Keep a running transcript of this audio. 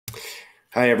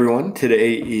Hi, everyone.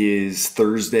 Today is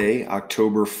Thursday,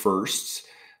 October 1st.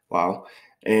 Wow.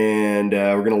 And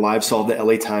we're going to live solve the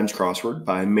LA Times crossword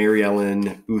by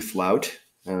MaryEllen Uthlaut.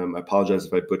 I apologize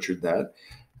if I butchered that.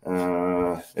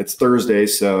 It's Thursday,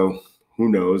 so who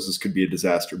knows? This could be a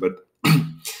disaster, but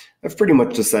I've pretty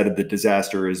much decided that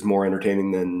disaster is more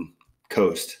entertaining than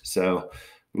coast. So I'm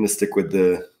going to stick with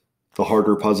the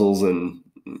harder puzzles, and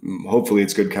hopefully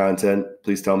it's good content.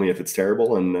 Please tell me if it's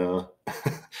terrible, and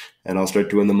and I'll start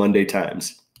doing the Monday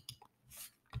Times.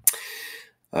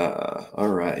 All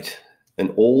right.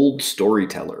 An old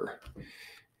storyteller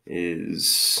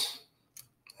is,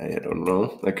 I don't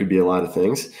know, that could be a lot of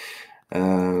things.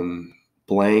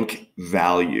 Blank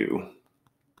value,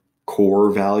 core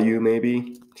value,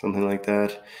 maybe, something like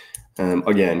that.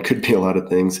 Again, could be a lot of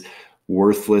things.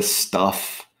 Worthless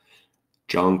stuff,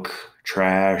 junk,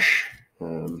 trash.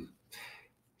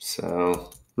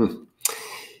 So,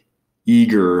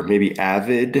 eager, maybe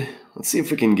avid. Let's see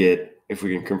if we can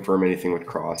confirm anything with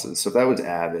crosses. So if that was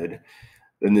avid,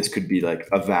 then this could be like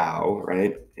a vow,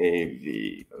 right?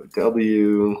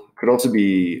 AVOW. Could also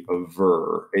be a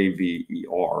ver,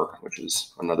 AVER, which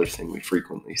is another thing we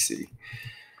frequently see.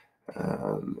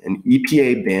 An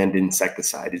EPA banned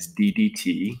insecticide is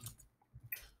DDT.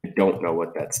 I don't know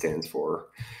what that stands for,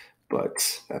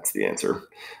 but that's the answer.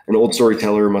 An old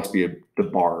storyteller must be the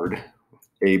bard,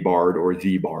 a bard or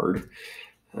the bard.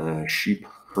 Sheep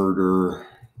herder,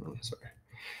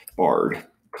 bard.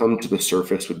 Come to the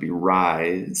surface would be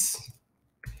rise.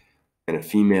 And a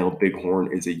female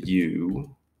bighorn is a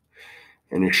ewe.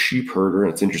 And a sheep herder,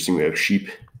 it's interesting, we have sheep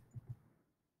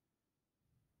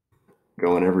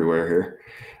going everywhere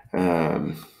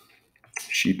here.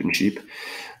 Sheep and sheep.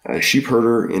 Sheep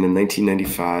herder in a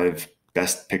 1995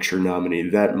 Best Picture nominee.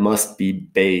 That must be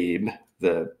Babe,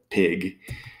 the pig.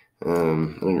 I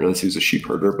didn't realize he was a sheep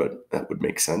herder, but that would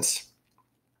make sense.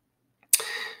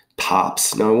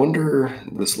 Pops. Now I wonder,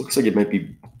 this looks like it might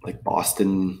be like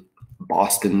Boston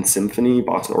Symphony,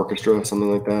 Boston Orchestra,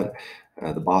 something like that.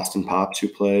 The Boston Pops who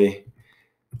play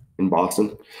in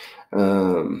Boston.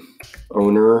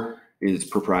 Owner is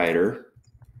proprietor.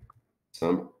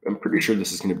 So I'm pretty sure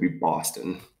this is going to be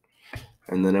Boston.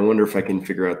 And then I wonder if I can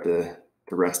figure out the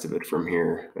rest of it from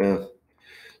here.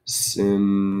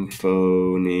 Symphony,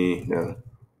 no.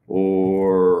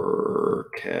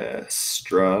 Orchestra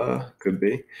could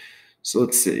be. So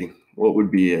let's see. What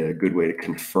would be a good way to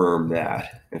confirm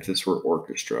that if this were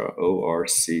orchestra?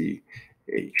 ORCH.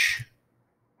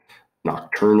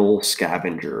 Nocturnal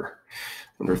scavenger.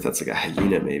 I wonder if that's like a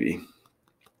hyena, maybe.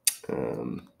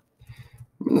 I'm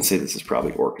going to say this is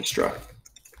probably orchestra.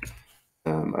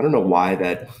 I don't know why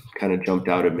that kind of jumped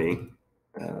out at me.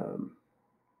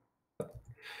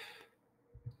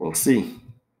 We'll see.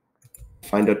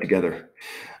 Find out together.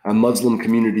 A Muslim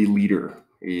community leader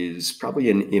is probably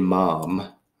an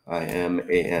imam.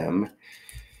 IMAM.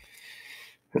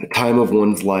 At a time of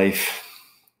one's life,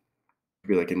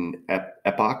 be like an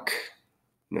epoch.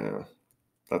 No,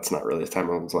 that's not really a time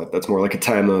of one's life. That's more like a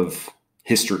time of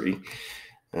history.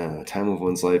 Time of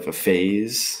one's life, a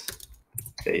phase.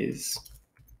 Phase.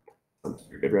 Sounds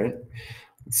pretty good, right?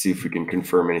 Let's see if we can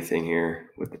confirm anything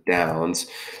here with the downs.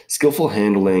 Skillful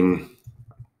handling.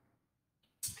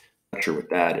 Not sure what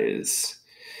that is.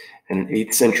 And an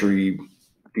 8th century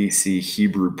BC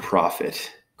Hebrew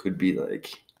prophet could be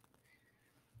like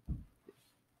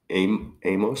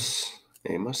Amos.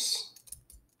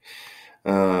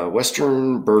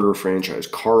 Western burger franchise,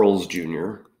 Carl's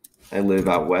Jr. I live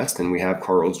out west, and we have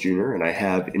Carl's Jr., and I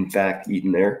have, in fact,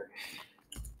 eaten there.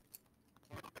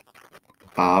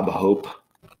 Bob Hope,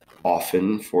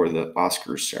 often for the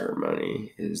Oscars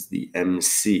ceremony, is the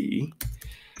MC,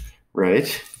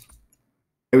 right?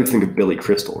 I would think of Billy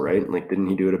Crystal, right? Like, didn't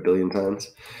he do it a billion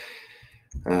times?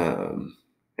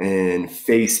 And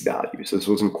face value. So this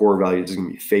wasn't core value, this is going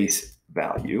to be face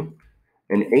value.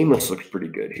 And Amos looks pretty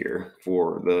good here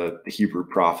for the Hebrew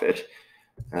prophet.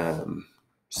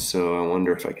 So I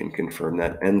wonder if I can confirm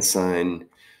that. Ensign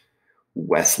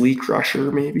Wesley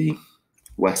Crusher, maybe?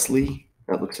 Wesley?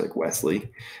 That looks like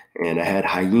Wesley. And I had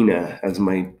hyena as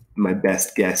my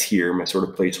best guess here, my sort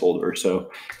of placeholder. So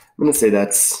I'm going to say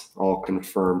that's all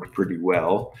confirmed pretty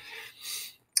well.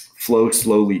 Flow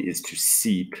slowly is to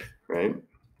seep, right?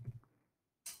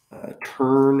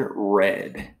 Turn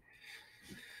red.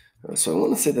 So I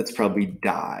want to say that's probably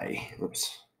die.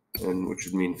 Oops. And which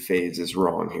would mean phase is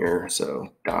wrong here.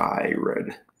 So die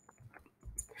red.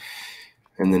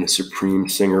 And then a supreme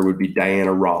singer would be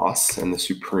Diana Ross and the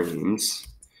Supremes.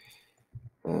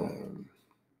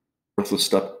 Worthless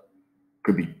stuff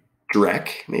could be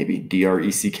Drek, maybe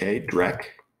Dreck. Drek.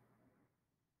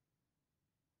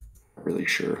 Really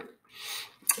sure.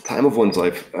 Time of one's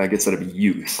life, I guess that'd be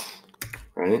youth,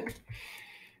 right?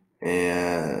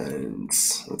 And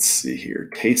let's see here.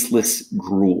 Tasteless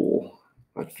gruel.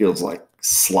 That feels like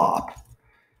slop.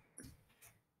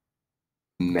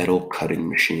 Metal cutting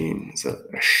machine. Is that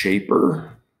a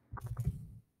shaper?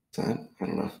 Is that? I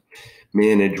don't know.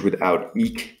 Manage without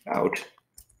eke out.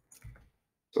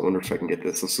 So I wonder if I can get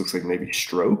this. This looks like maybe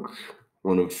stroke.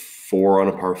 1 of 4 on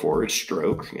a par 4 is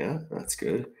stroke. Yeah, that's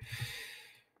good.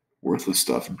 Worthless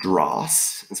stuff.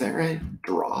 Dross. Is that right?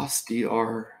 Dross.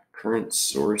 DR. Current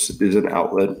source is an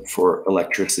outlet for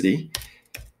electricity.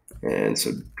 And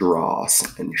so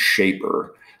dross and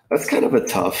shaper. That's kind of a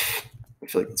tough. I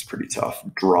feel like it's pretty tough.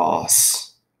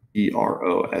 Dross.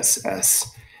 EROSS.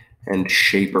 And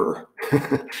shaper.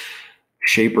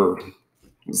 Shaper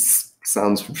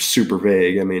sounds super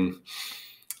vague. I mean,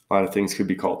 a lot of things could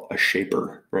be called a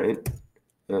shaper, right?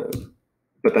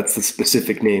 But that's the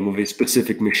specific name of a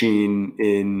specific machine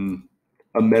in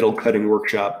a metal cutting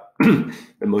workshop that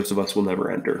most of us will never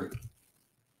enter.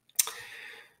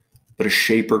 But a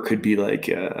shaper could be like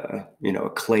a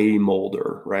clay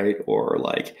molder, right? Or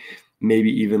like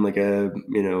maybe even like a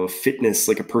fitness,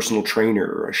 like a personal trainer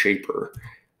or a shaper.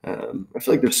 I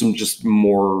feel like there's some just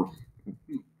more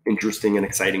interesting and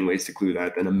exciting ways to clue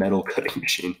that than a metal cutting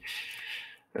machine.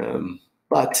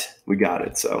 But we got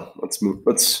it. So let's move.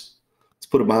 Let's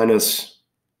put it behind us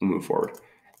and move forward.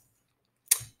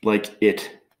 Like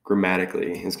it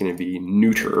grammatically is going to be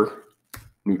neutral.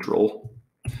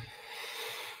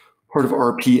 Part of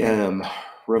RPM,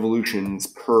 revolutions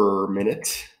per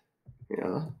minute.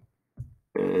 Yeah.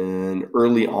 And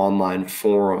early online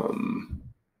forum.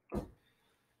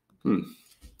 I'm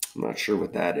not sure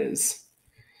what that is.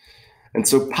 And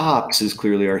so pops is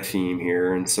clearly our theme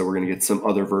here. And so we're going to get some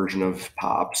other version of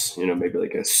pops, maybe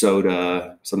like a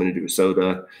soda, something to do with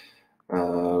soda.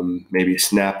 Maybe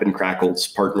Snap and Crackle's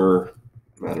partner.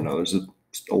 I don't know. There's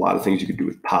a lot of things you could do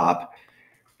with pop.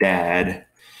 Dad.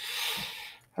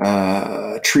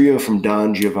 Trio from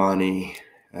Don Giovanni.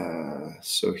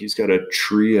 So he's got a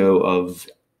trio of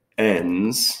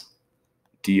N's.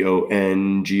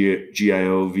 DONGIOVANNI.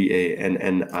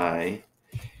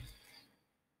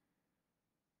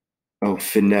 Oh,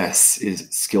 finesse is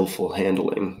skillful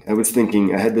handling. I was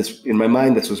thinking, I had this in my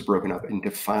mind, this was broken up in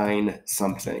define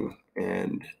something.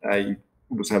 And I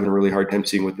was having a really hard time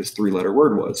seeing what this 3-letter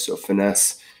word was. So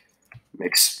finesse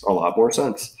makes a lot more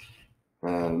sense.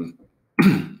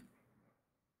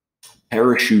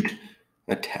 Parachute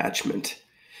attachment.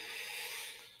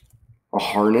 A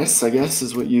harness, I guess,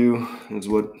 is what you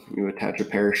attach a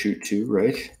parachute to,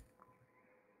 right?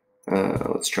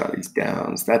 Let's try these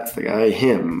downs. That's the guy,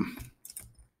 him.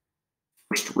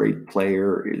 First-rate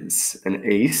player is an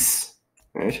ace,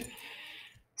 right?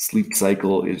 Sleep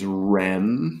cycle is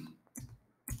REM.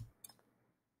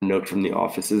 Note from the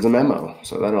office is a memo.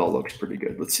 So that all looks pretty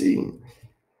good. Let's see.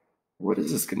 What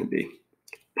is this going to be?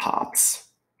 Pops.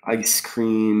 Ice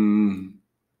cream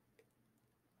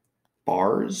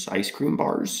bars. Ice cream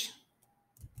bars.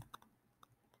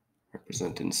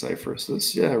 Represent in cipher. So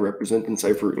this, represent in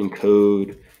cipher,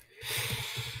 encode.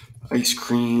 Ice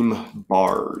cream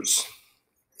bars.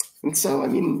 And so, I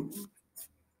mean,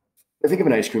 I think of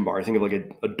an ice cream bar. I think of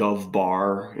like a Dove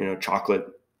bar, chocolate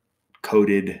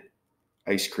coated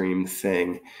ice cream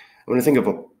thing. When I think of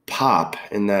a pop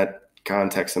in that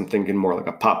context, I'm thinking more like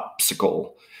a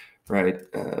popsicle, right?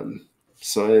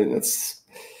 So that's,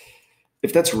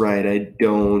 if that's right, I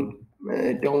don't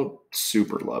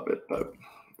super love it, but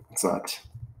it's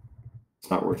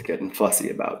not worth getting fussy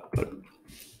about. But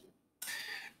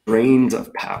drains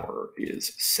of power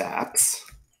is saps.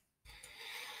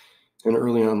 An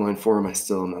early online forum, I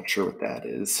still am not sure what that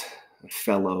is. A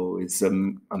fellow is a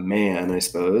man, I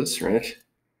suppose, right?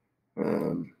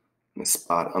 The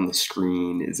spot on the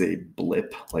screen is a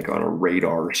blip, like on a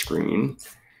radar screen.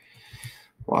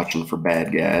 Watching for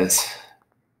bad guys.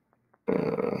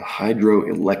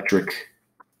 Hydroelectric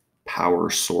power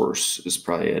source is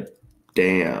probably a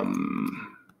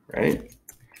dam, right?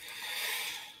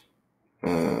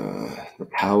 The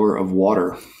power of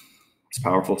water. It's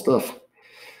powerful stuff.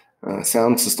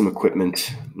 Sound system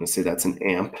equipment, I'm going to say that's an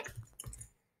amp.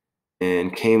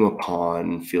 And came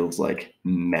upon feels like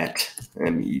met,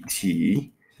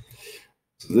 M-E-T.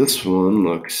 So this one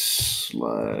looks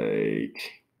like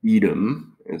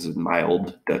Edam is a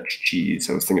mild Dutch cheese.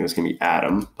 I was thinking it was going to be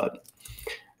Adam, but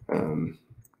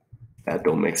that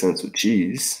don't make sense with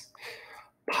cheese.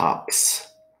 Pops.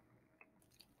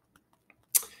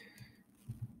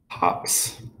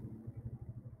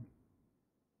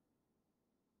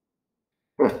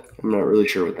 I'm not really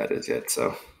sure what that is yet.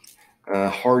 So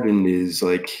hardened is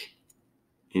like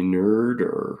inert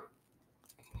or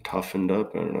toughened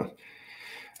up. I don't know.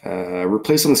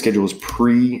 Replace on the schedule is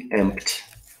preempt,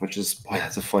 which is, boy,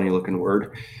 that's a funny looking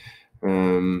word.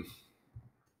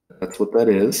 That's what that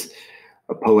is.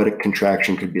 A poetic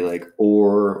contraction could be like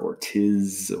or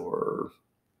tis, or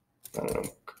I don't know,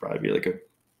 could probably be like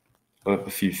a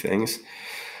few things.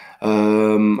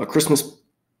 A Christmas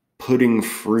pudding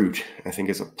fruit, I think,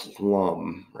 is a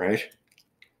plum, right?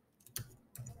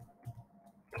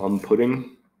 Plum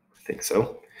pudding, I think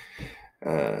so.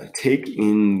 Take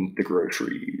in the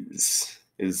groceries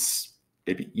is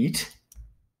maybe eat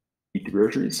the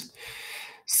groceries.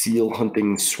 Seal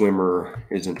hunting swimmer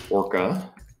is an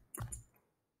orca.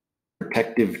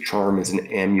 Protective charm is an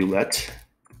amulet.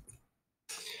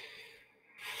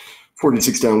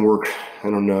 46 down work, I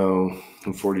don't know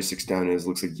who 46 down is.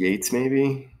 Looks like Yeats,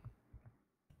 maybe.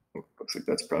 Looks like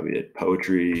that's probably it.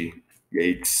 Poetry,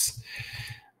 Yeats.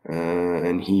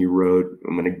 And he wrote,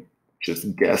 I'm going to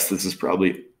just guess this is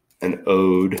probably an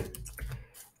ode.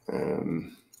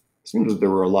 Seems like there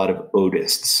were a lot of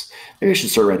odists. Maybe I should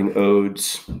start writing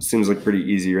odes. Seems like pretty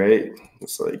easy, right?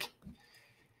 It's like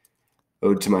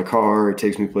ode to my car. It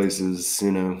takes me places,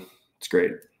 it's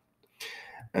great.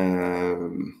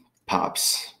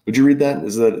 Pops. Would you read that?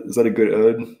 Is that a good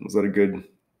ode? Is that a good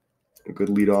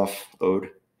lead off ode?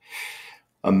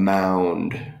 A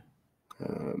mound.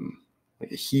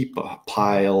 Like a heap, a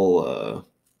pile,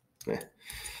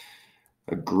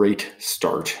 a great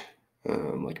start.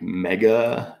 Like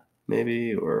mega,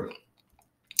 maybe, or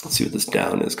let's see what this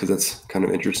down is, because that's kind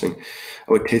of interesting.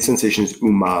 Oh, taste sensation is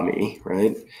umami,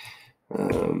 right?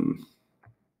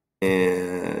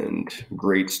 And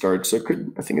great start. So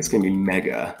I think it's going to be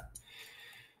mega.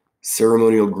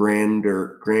 Ceremonial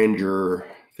grandeur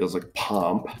feels like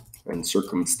pomp and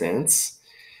circumstance.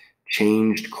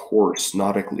 Changed course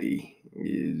nautically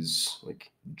is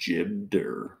like jibbed,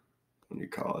 or what do you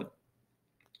call it?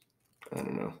 I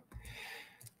don't know.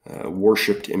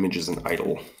 Worshipped image is an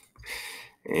idol.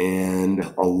 And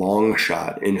a long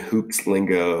shot in hoops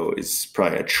lingo is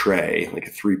probably a tray, like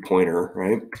a 3-pointer,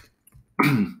 right?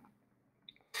 An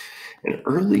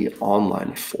early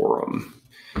online forum,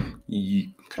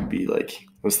 you could be like,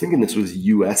 I was thinking this was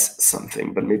US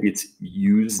something, but maybe it's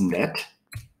Usenet.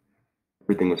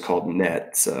 Everything was called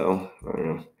net, so I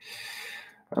don't know.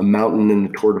 A mountain in the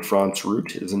Tour de France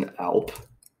route is an Alp.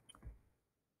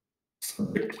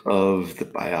 Subject of the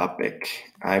biopic,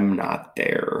 I'm not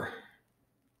there.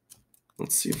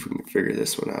 Let's see if we can figure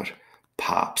this one out.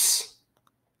 Pops.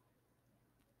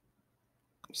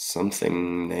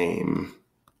 Something name.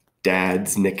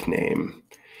 Dad's nickname.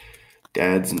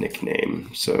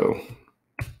 So,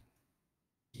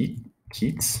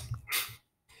 Keats.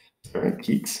 All right,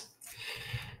 Keats.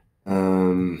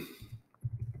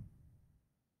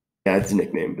 Dad's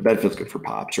nickname, but that feels good for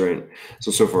Pops, right?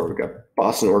 So far we've got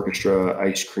Boston Orchestra,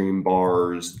 ice cream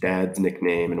bars, Dad's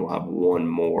nickname, and we'll have one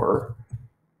more.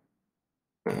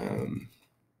 And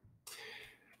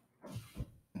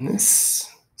this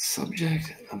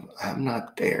subject, I'm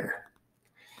not there.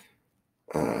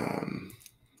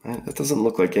 That doesn't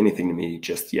look like anything to me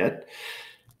just yet.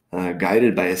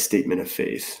 Guided by a statement of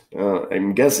faith.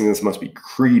 I'm guessing this must be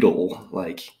creedal,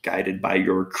 like guided by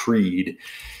your creed.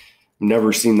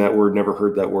 Never seen that word, never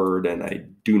heard that word, and I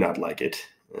do not like it.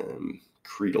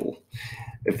 Creedal.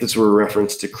 If this were a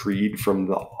reference to Creed from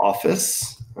The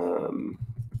Office, I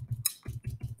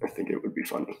think it would be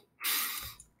funny.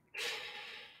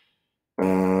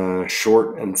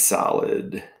 Short and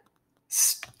solid.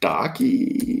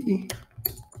 Stocky.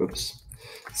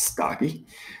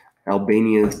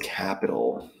 Albania's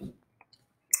capital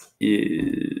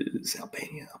is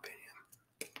Albania.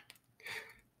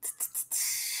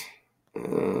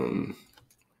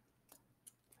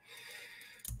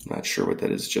 Not sure what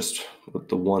that is, just with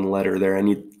the one letter there. I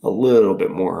need a little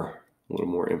more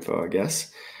info, I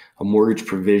guess. A mortgage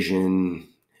provision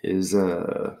is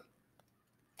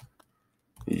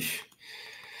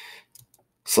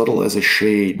subtle as a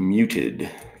shade, muted,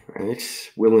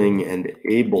 right? Willing and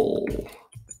able.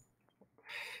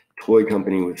 Toy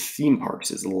company with theme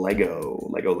parks is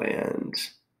Legoland.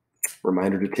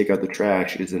 Reminder to take out the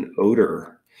trash is an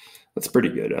odor. That's pretty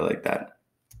good. I like that.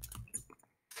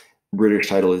 British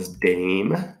title is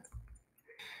Dame.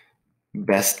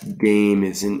 Best game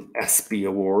is an ESPY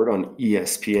award on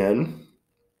ESPN.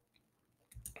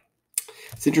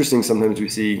 It's interesting. Sometimes we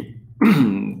see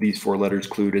these 4 letters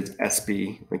clued as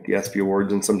ESPY, like the ESPY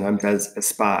awards, and sometimes as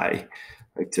espy,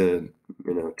 like to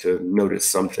notice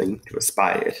something, to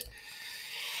espy it.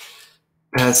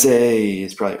 Passe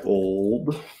is probably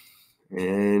old.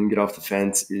 And get off the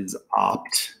fence is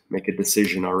opt, make a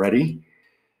decision already.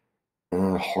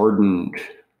 Hardened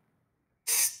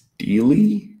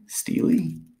Steely.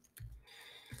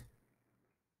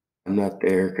 I'm not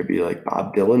there. Could be like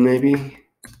Bob Dylan, maybe.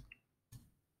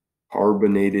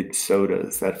 Carbonated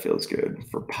sodas. That feels good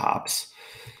for pops.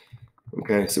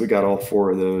 Okay, so we got all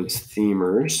 4 of those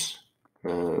themers.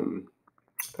 And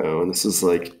this is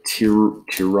like Tirana.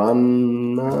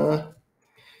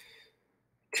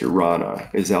 Tirana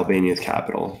is Albania's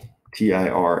capital.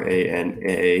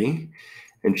 Tirana.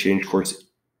 And change course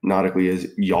nautically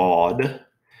is yod.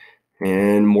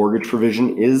 And mortgage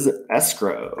provision is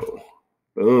escrow.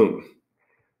 Boom.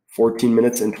 14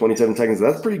 minutes and 27 seconds.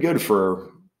 That's pretty good for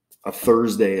a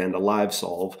Thursday and a live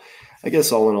solve. I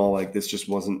guess all in all, like this just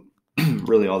wasn't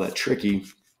really all that tricky.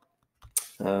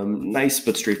 Nice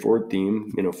but straightforward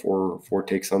theme. 4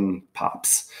 takes on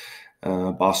pops,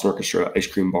 Boston Orchestra, ice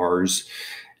cream bars,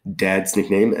 dad's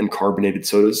nickname, and carbonated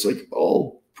sodas. Like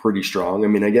all pretty strong. I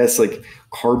mean, I guess like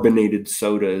carbonated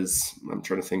sodas. I'm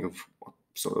trying to think of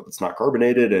soda that's not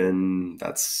carbonated, and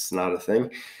that's not a thing.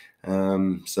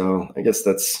 So I guess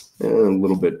that's a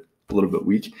little bit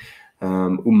weak.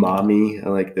 Umami, I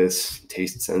like this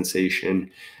taste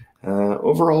sensation.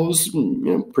 Overall, it was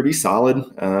pretty solid.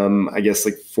 I guess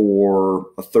like for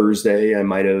a Thursday, I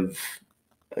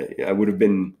would have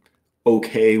been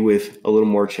okay with a little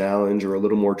more challenge or a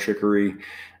little more trickery,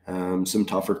 some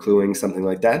tougher cluing, something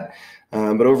like that.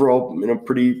 But overall,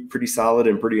 pretty solid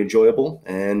and pretty enjoyable.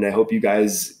 And I hope you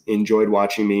guys enjoyed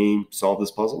watching me solve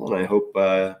this puzzle. And I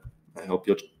hope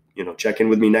you'll check in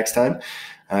with me next time.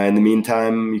 In the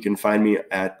meantime, you can find me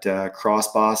at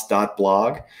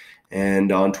crossboss.blog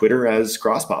and on Twitter as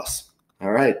crossboss.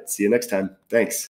 All right, see you next time. Thanks.